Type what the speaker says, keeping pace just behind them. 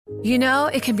You know,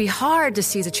 it can be hard to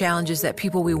see the challenges that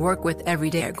people we work with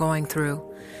every day are going through.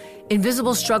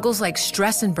 Invisible struggles like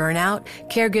stress and burnout,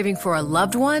 caregiving for a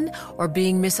loved one, or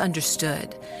being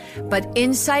misunderstood. But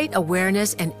insight,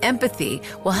 awareness, and empathy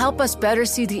will help us better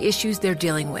see the issues they're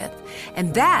dealing with.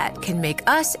 And that can make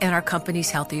us and our companies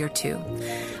healthier too.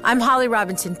 I'm Holly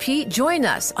Robinson Peete. Join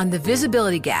us on The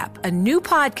Visibility Gap, a new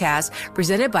podcast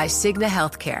presented by Cigna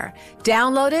Healthcare.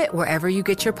 Download it wherever you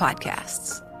get your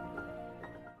podcasts.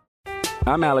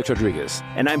 I'm Alex Rodriguez.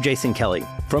 And I'm Jason Kelly.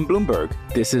 From Bloomberg,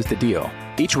 this is The Deal.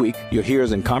 Each week, you'll hear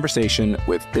us in conversation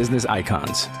with business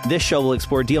icons. This show will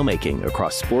explore deal-making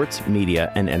across sports,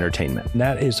 media, and entertainment.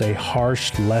 That is a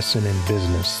harsh lesson in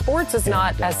business. Sports is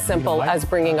not as simple as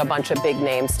bringing a bunch of big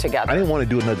names together. I didn't want to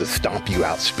do another stomp you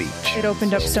out speech. It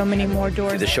opened up so many more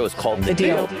doors. The show is called The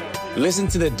Deal. Listen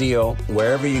to The Deal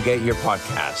wherever you get your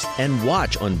podcast. And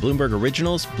watch on Bloomberg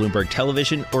Originals, Bloomberg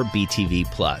Television, or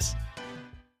BTV+.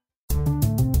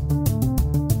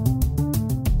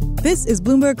 This is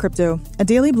Bloomberg Crypto, a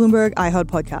daily Bloomberg iHeart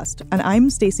podcast, and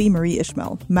I'm Stacey Marie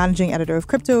Ishmael, managing editor of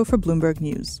crypto for Bloomberg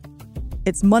News.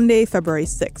 It's Monday, February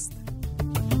 6th.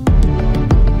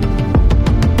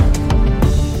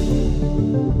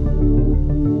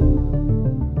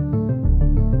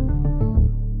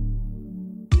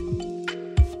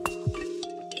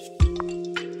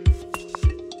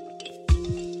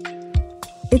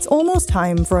 It's almost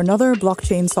time for another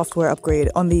blockchain software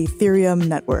upgrade on the Ethereum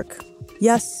network.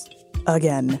 Yes,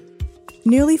 again.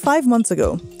 Nearly 5 months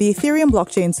ago, the Ethereum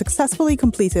blockchain successfully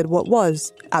completed what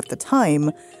was, at the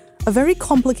time, a very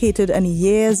complicated and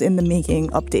years-in-the-making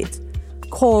update.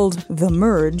 Called the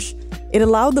merge, it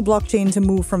allowed the blockchain to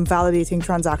move from validating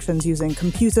transactions using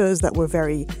computers that were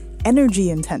very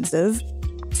energy-intensive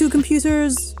to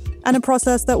computers and a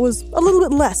process that was a little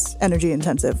bit less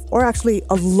energy-intensive, or actually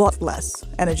a lot less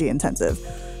energy-intensive.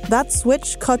 That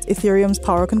switch cut Ethereum's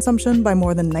power consumption by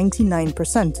more than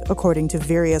 99%, according to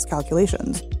various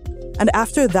calculations. And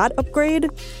after that upgrade,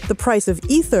 the price of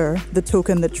Ether, the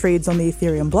token that trades on the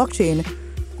Ethereum blockchain,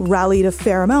 rallied a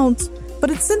fair amount, but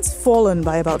it's since fallen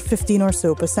by about 15 or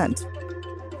so percent.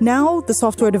 Now, the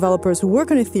software developers who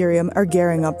work on Ethereum are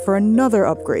gearing up for another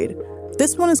upgrade.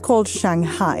 This one is called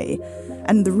Shanghai.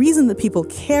 And the reason that people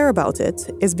care about it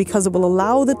is because it will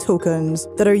allow the tokens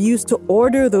that are used to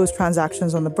order those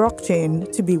transactions on the blockchain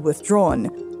to be withdrawn.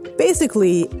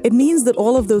 Basically, it means that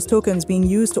all of those tokens being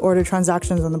used to order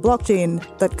transactions on the blockchain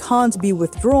that can't be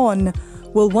withdrawn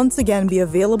will once again be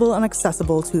available and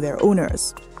accessible to their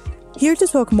owners. Here to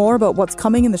talk more about what's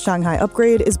coming in the Shanghai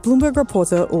upgrade is Bloomberg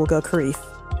reporter Olga Karif.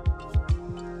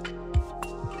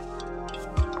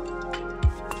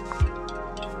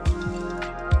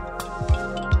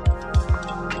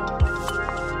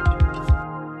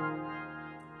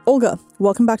 Olga,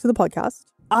 welcome back to the podcast.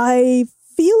 I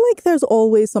feel like there's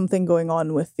always something going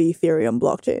on with the Ethereum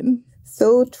blockchain.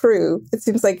 So true. It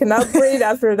seems like an upgrade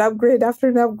after an upgrade after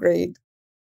an upgrade.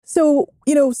 So,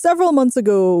 several months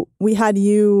ago, we had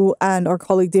you and our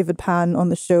colleague David Pan on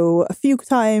the show a few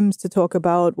times to talk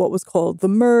about what was called the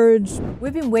merge.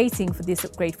 We've been waiting for this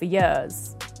upgrade for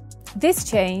years. This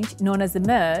change, known as the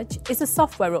merge, is a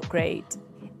software upgrade.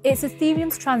 It's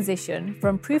Ethereum's transition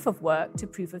from proof of work to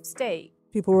proof of stake.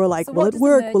 People were like, will it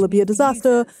work? Will it be a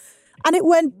disaster? And it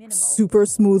went super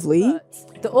smoothly.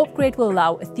 But the upgrade will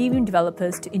allow Ethereum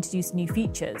developers to introduce new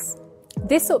features.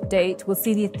 This update will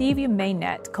see the Ethereum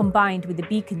mainnet combined with the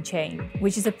Beacon chain,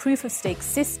 which is a proof-of-stake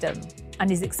system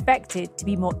and is expected to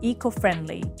be more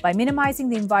eco-friendly by minimizing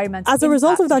the environmental As a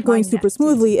result of that going super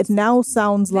smoothly, it now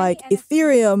sounds like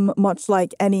Ethereum, much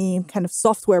like any kind of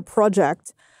software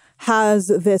project, has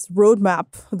this roadmap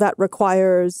that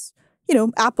requires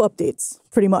app updates,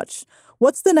 pretty much.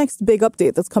 What's the next big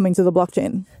update that's coming to the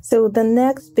blockchain? So the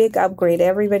next big upgrade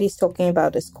everybody's talking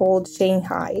about is called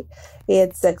Shanghai.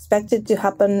 It's expected to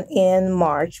happen in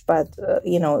March, but,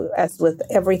 as with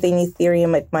everything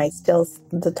Ethereum,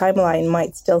 the timeline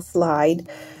might still slide.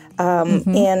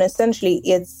 And essentially,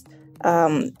 it's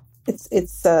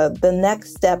the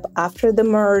next step after the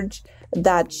merge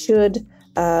that should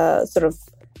sort of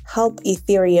help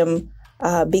Ethereum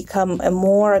become a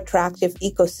more attractive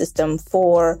ecosystem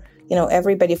for,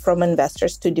 everybody from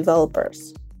investors to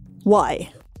developers.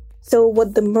 Why? So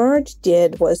what the merge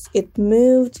did was it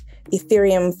moved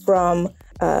Ethereum from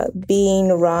being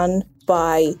run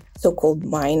by so-called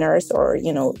miners or,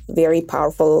 very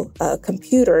powerful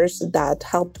computers that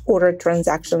helped order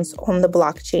transactions on the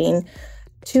blockchain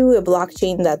to a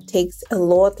blockchain that takes a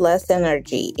lot less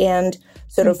energy. And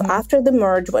sort of after the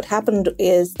merge, what happened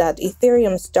is that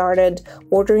Ethereum started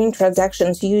ordering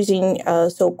transactions using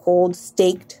so-called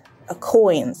staked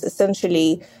coins.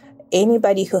 Essentially,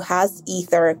 anybody who has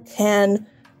Ether can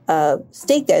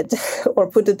stake it or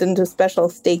put it into a special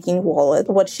staking wallet.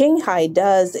 What Shanghai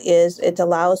does is it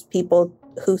allows people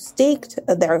who staked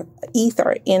their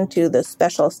Ether into the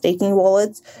special staking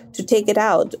wallets to take it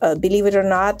out. Believe it or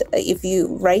not, if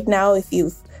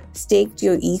you've staked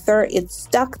your Ether, it's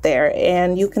stuck there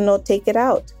and you cannot take it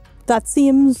out. That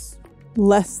seems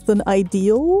less than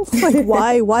ideal. Like,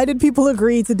 why did people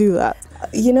agree to do that?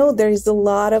 There's a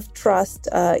lot of trust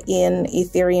in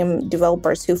Ethereum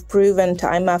developers who've proven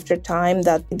time after time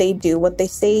that they do what they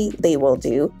say they will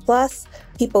do. Plus,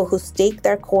 people who stake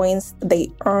their coins,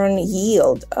 they earn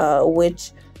yield,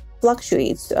 which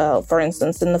fluctuates. For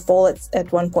instance, in the fall,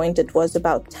 at one point, it was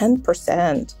about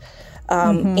 10%.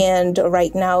 And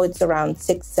right now it's around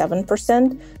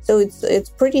 6-7%. So it's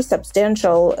pretty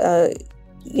substantial,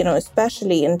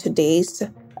 especially in today's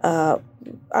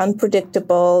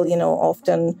unpredictable,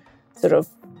 often sort of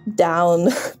down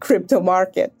crypto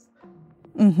market.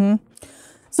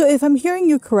 So if I'm hearing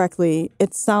you correctly,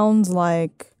 it sounds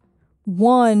like,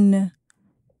 one,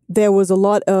 there was a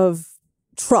lot of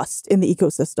trust in the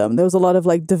ecosystem. There was a lot of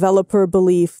developer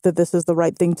belief that this is the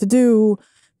right thing to do.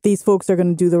 These folks are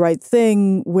going to do the right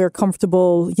thing. We're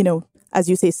comfortable, as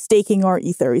you say, staking our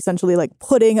Ether, essentially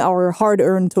putting our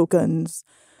hard-earned tokens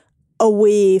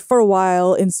away for a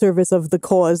while in service of the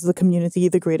cause, the community,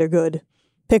 the greater good.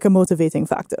 Pick a motivating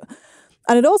factor.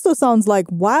 And it also sounds like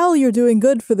while you're doing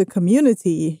good for the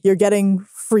community, you're getting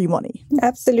free money.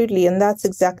 Absolutely. And that's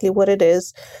exactly what it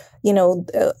is.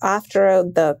 After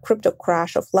the crypto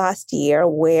crash of last year,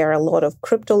 where a lot of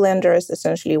crypto lenders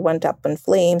essentially went up in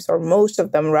flames, or most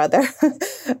of them rather,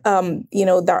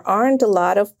 there aren't a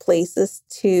lot of places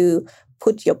to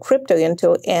put your crypto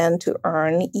into and to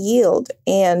earn yield.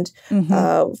 And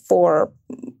for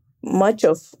much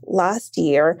of last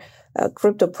year,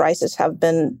 crypto prices have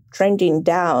been trending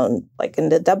down, in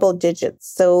the double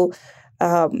digits. So,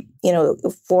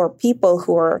 for people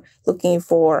who are looking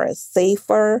for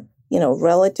safer,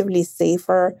 relatively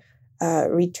safer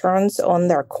returns on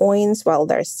their coins while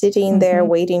they're sitting there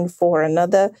waiting for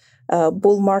another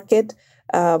bull market,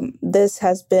 this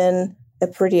has been a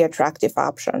pretty attractive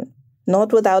option.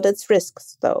 Not without its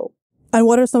risks, though. And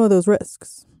what are some of those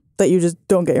risks? That you just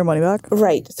don't get your money back?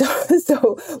 Right.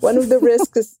 So one of the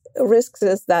risks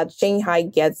is that Shanghai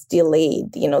gets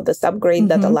delayed. This upgrade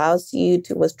that allows you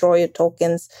to withdraw your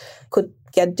tokens could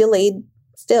get delayed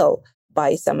still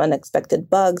by some unexpected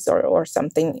bugs or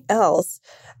something else.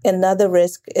 Another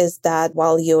risk is that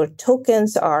while your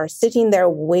tokens are sitting there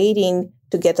waiting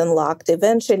to get unlocked,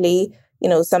 eventually,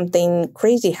 something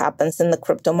crazy happens in the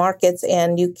crypto markets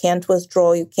and you can't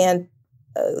withdraw, you can't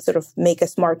sort of make a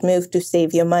smart move to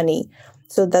save your money.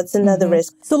 So that's another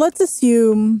risk. So let's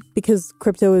assume, because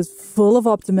crypto is full of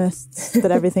optimists,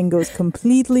 that everything goes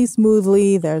completely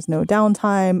smoothly, there's no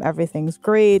downtime, everything's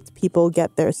great, people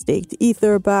get their staked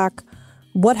Ether back.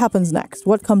 What happens next?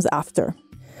 What comes after?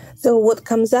 So what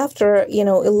comes after,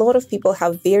 a lot of people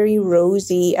have very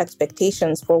rosy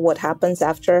expectations for what happens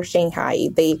after Shanghai.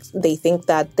 They think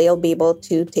that they'll be able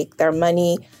to take their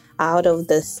money out of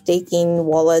the staking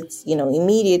wallets,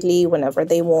 immediately whenever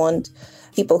they want.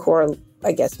 People who are,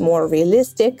 I guess, more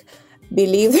realistic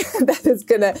believe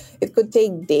that it could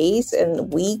take days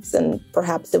and weeks and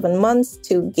perhaps even months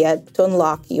to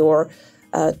unlock your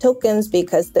tokens,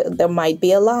 because there might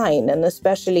be a line. And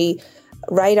especially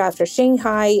right after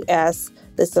Shanghai, as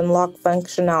this unlock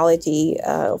functionality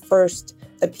first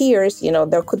appears,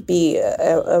 there could be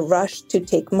a rush to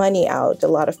take money out. A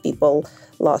lot of people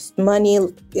lost money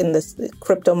in the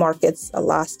crypto markets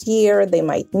last year. They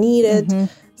might need it.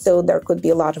 So there could be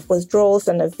a lot of withdrawals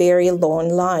and a very long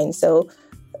line. So,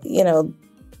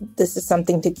 this is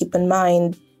something to keep in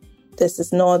mind. This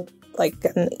is not like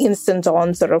an instant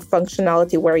on sort of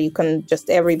functionality where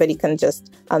everybody can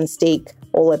just unstake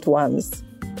all at once.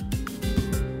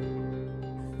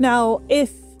 Now,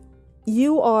 if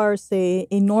you are, say,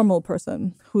 a normal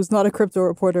person who's not a crypto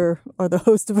reporter or the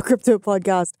host of a crypto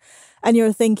podcast, and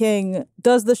you're thinking,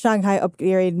 does the Shanghai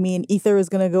upgrade mean Ether is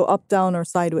going to go up, down, or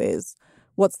sideways?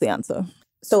 What's the answer?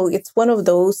 So it's one of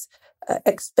those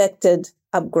expected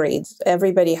upgrades.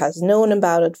 Everybody has known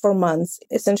about it for months.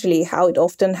 Essentially how it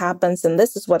often happens, and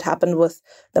this is what happened with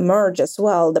the merge as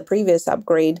well, the previous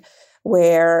upgrade,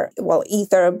 where,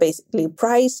 Ether basically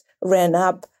price ran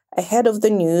up ahead of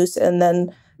the news, and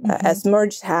then as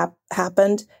merge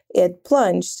happened, it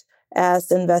plunged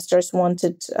as investors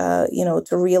wanted, to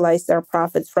realize their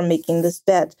profits from making this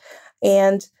bet.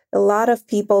 And a lot of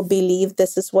people believe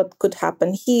this is what could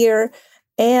happen here.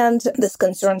 And this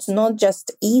concerns not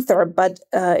just Ether, but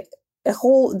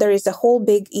there is a whole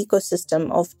big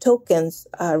ecosystem of tokens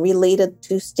related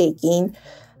to staking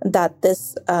that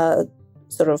this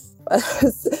sort of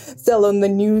sell on the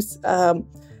news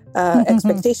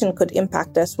expectation could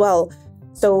impact as well.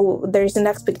 So there's an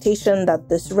expectation that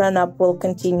this run-up will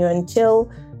continue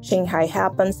until Shanghai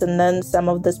happens, and then some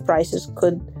of these prices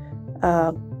could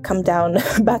come down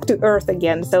back to earth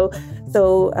again. So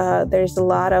there's a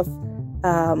lot of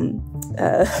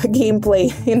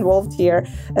gameplay involved here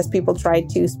as people try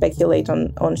to speculate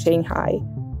on Shanghai.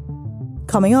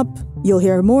 Coming up, you'll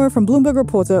hear more from Bloomberg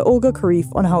reporter Olga Karif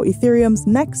on how Ethereum's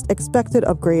next expected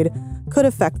upgrade could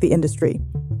affect the industry.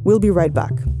 We'll be right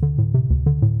back.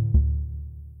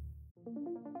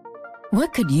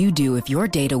 What could you do if your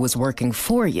data was working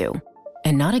for you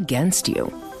and not against you?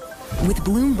 With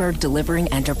Bloomberg delivering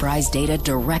enterprise data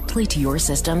directly to your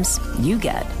systems, you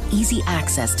get easy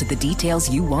access to the details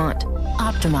you want,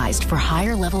 optimized for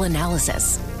higher-level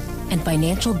analysis, and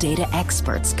financial data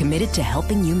experts committed to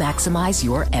helping you maximize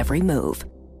your every move.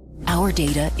 Our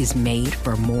data is made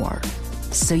for more,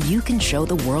 so you can show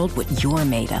the world what you're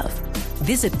made of.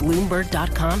 Visit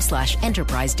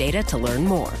Bloomberg.com/enterprise data to learn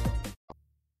more.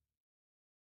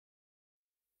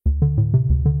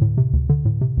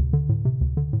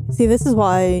 See, this is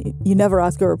why you never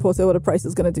ask a reporter what a price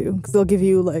is going to do, because they'll give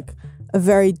you like a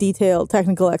very detailed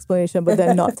technical explanation, but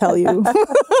then not tell you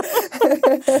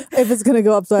if it's going to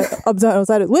go up, down, or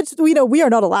sideways, which we know we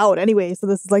are not allowed anyway. So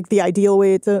this is like the ideal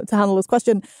way to handle this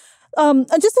question. And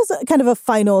just as a kind of a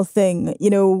final thing,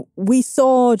 we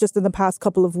saw just in the past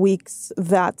couple of weeks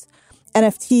that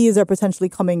NFTs are potentially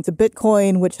coming to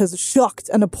Bitcoin, which has shocked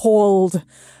and appalled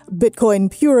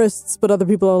Bitcoin purists, but other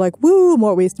people are like, woo,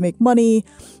 more ways to make money.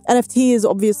 NFTs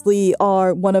obviously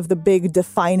are one of the big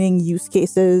defining use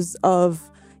cases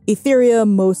of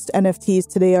Ethereum. Most NFTs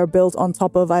today are built on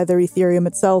top of either Ethereum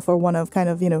itself or one of kind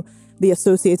of, the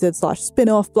associated /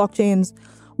 spin-off blockchains.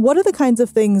 What are the kinds of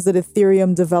things that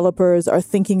Ethereum developers are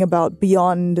thinking about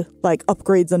beyond like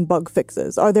upgrades and bug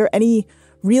fixes? Are there any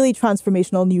really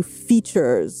transformational new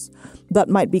features that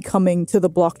might be coming to the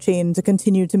blockchain to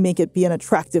continue to make it be an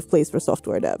attractive place for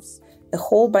software devs? A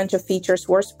whole bunch of features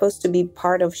were supposed to be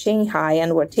part of Shanghai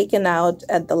and were taken out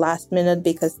at the last minute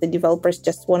because the developers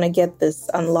just want to get this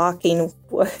unlocking,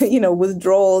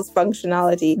 withdrawals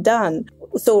functionality done.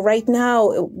 So right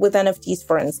now with NFTs,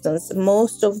 for instance,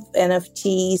 most of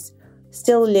NFTs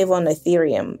still live on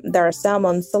Ethereum. There are some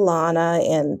on Solana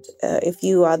and a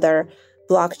few other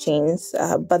blockchains,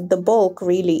 but the bulk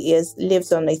really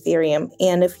lives on Ethereum.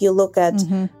 And if you look at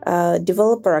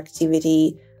developer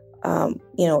activity,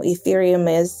 Ethereum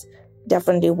is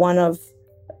definitely one of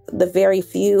the very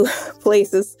few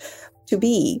places to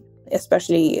be,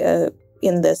 especially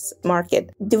in this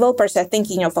market. Developers are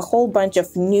thinking of a whole bunch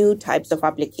of new types of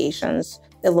applications.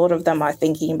 A lot of them are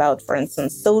thinking about, for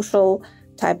instance, social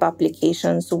type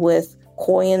applications with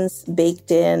coins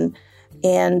baked in,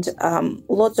 and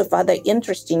lots of other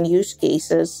interesting use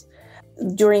cases.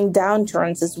 During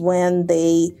downturns is when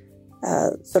they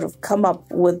sort of come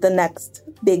up with the next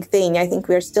big thing. I think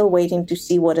we're still waiting to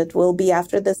see what it will be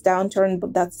after this downturn,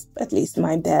 but that's at least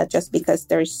my bet, just because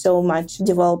there's so much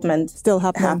development still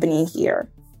happening here.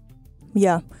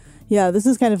 Yeah, this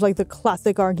is kind of like the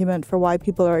classic argument for why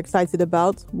people are excited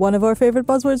about one of our favorite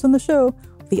buzzwords on the show,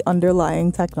 the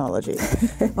underlying technology.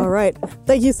 All right.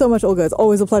 Thank you so much, Olga. It's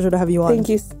always a pleasure to have you on. Thank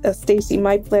you, Stacey.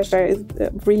 My pleasure. I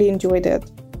really enjoyed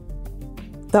it.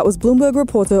 That was Bloomberg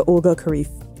reporter Olga Karif.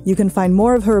 You can find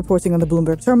more of her reporting on the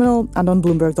Bloomberg Terminal and on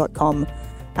Bloomberg.com.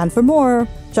 And for more,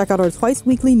 check out our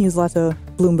twice-weekly newsletter,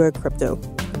 Bloomberg Crypto.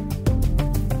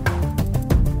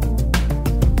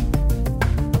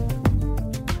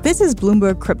 This is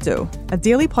Bloomberg Crypto, a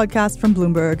daily podcast from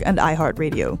Bloomberg and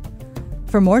iHeartRadio.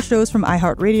 For more shows from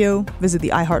iHeartRadio, visit the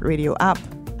iHeartRadio app,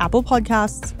 Apple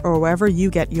Podcasts, or wherever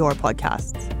you get your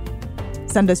podcasts.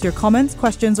 Send us your comments,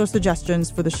 questions, or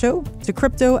suggestions for the show to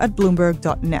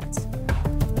crypto@bloomberg.net.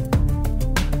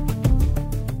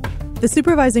 The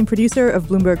supervising producer of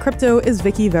Bloomberg Crypto is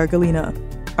Vicky Vergolina.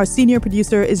 Our senior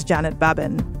producer is Janet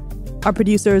Babin. Our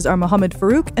producers are Mohammed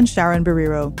Farouk and Sharon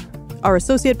Barrero. Our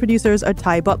associate producers are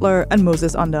Ty Butler and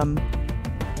Moses Undum.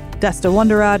 Desta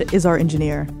Wonderad is our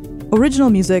engineer. Original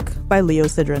music by Leo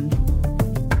Sidran.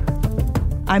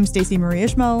 I'm Stacey Marie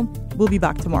Ishmael. We'll be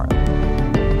back tomorrow.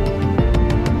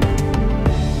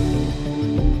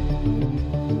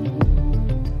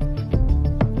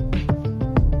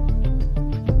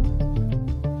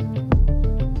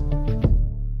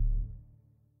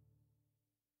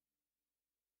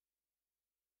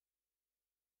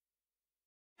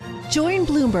 Join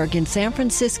Bloomberg in San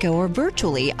Francisco or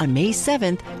virtually on May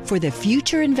 7th for The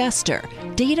Future Investor,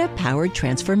 Data-Powered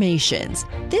Transformations.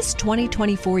 This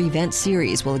 2024 event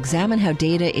series will examine how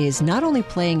data is not only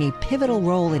playing a pivotal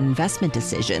role in investment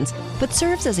decisions, but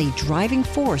serves as a driving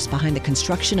force behind the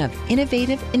construction of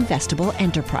innovative, investable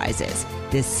enterprises.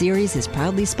 This series is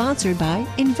proudly sponsored by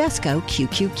Invesco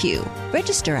QQQ.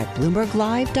 Register at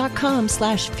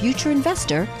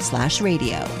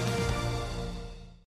BloombergLive.com/futureinvestor/radio.